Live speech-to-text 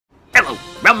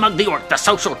show, Rum Mug the Orc, the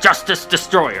social justice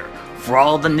destroyer. For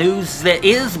all the news that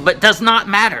is but does not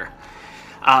matter.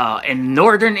 In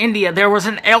northern India, there was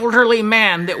an elderly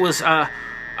man that was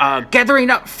gathering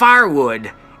up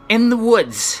firewood in the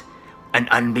woods. And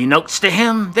unbeknownst to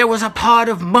him, there was a pod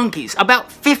of monkeys,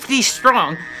 about 50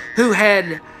 strong, who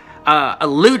had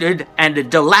looted and a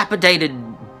dilapidated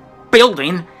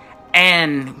building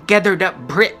and gathered up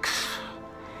bricks.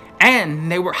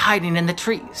 And they were hiding in the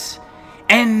trees.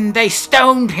 And they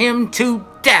stoned him to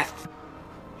death.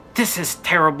 This is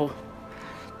terrible.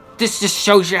 This just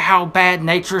shows you how bad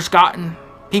nature's gotten.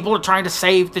 People are trying to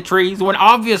save the trees when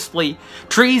obviously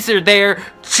trees are there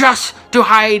just to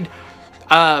hide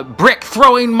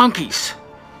brick-throwing monkeys.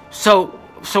 So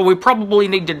we probably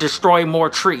need to destroy more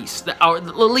trees. Or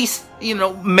at least, you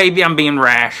know, maybe I'm being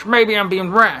rash.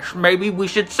 Maybe we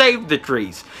should save the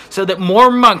trees so that more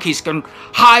monkeys can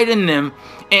hide in them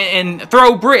and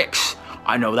throw bricks.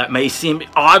 I know that may seem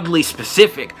oddly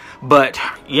specific, but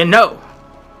you know,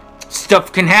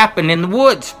 stuff can happen in the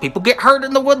woods. People get hurt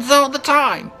in the woods all the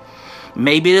time.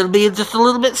 Maybe it'll be just a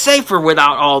little bit safer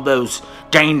without all those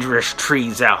dangerous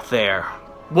trees out there.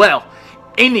 Well,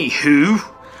 anywho,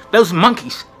 those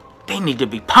monkeys, they need to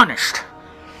be punished.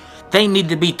 They need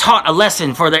to be taught a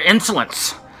lesson for their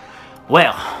insolence.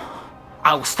 Well,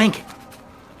 I was thinking,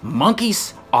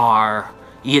 monkeys are,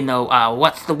 you know,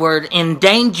 what's the word?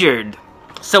 Endangered.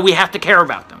 So we have to care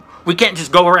about them. We can't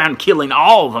just go around killing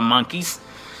all the monkeys.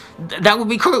 That would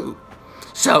be cruel.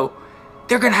 So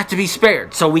they're going to have to be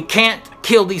spared. So we can't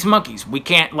kill these monkeys. We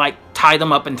can't, like, tie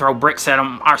them up and throw bricks at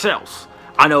them ourselves.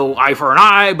 I know eye for an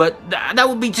eye, but that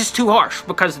would be just too harsh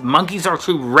because monkeys are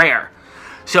too rare.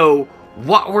 So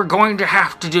what we're going to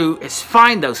have to do is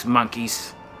find those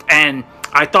monkeys. And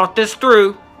I thought this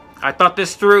through.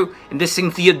 And this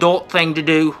seems the adult thing to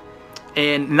do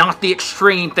and not the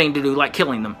extreme thing to do like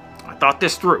killing them. I thought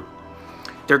this through.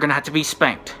 They're going to have to be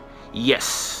spanked.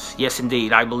 Yes,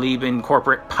 indeed. I believe in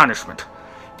corporate punishment.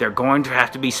 They're going to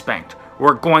have to be spanked.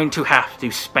 We're going to have to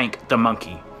spank the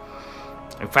monkey.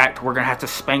 In fact, we're going to have to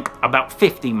spank about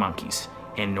 50 monkeys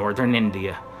in northern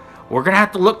India. We're going to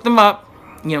have to look them up,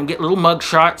 you know, get little mug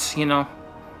shots, you know,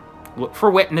 look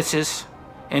for witnesses,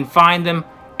 and find them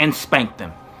and spank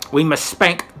them. We must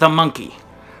spank the monkey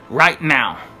right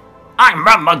now. I'm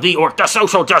Rum Mug the Orc, the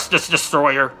social justice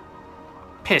destroyer.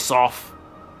 Piss off.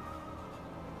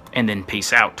 And then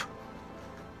peace out.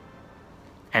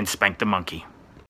 And spank the monkey.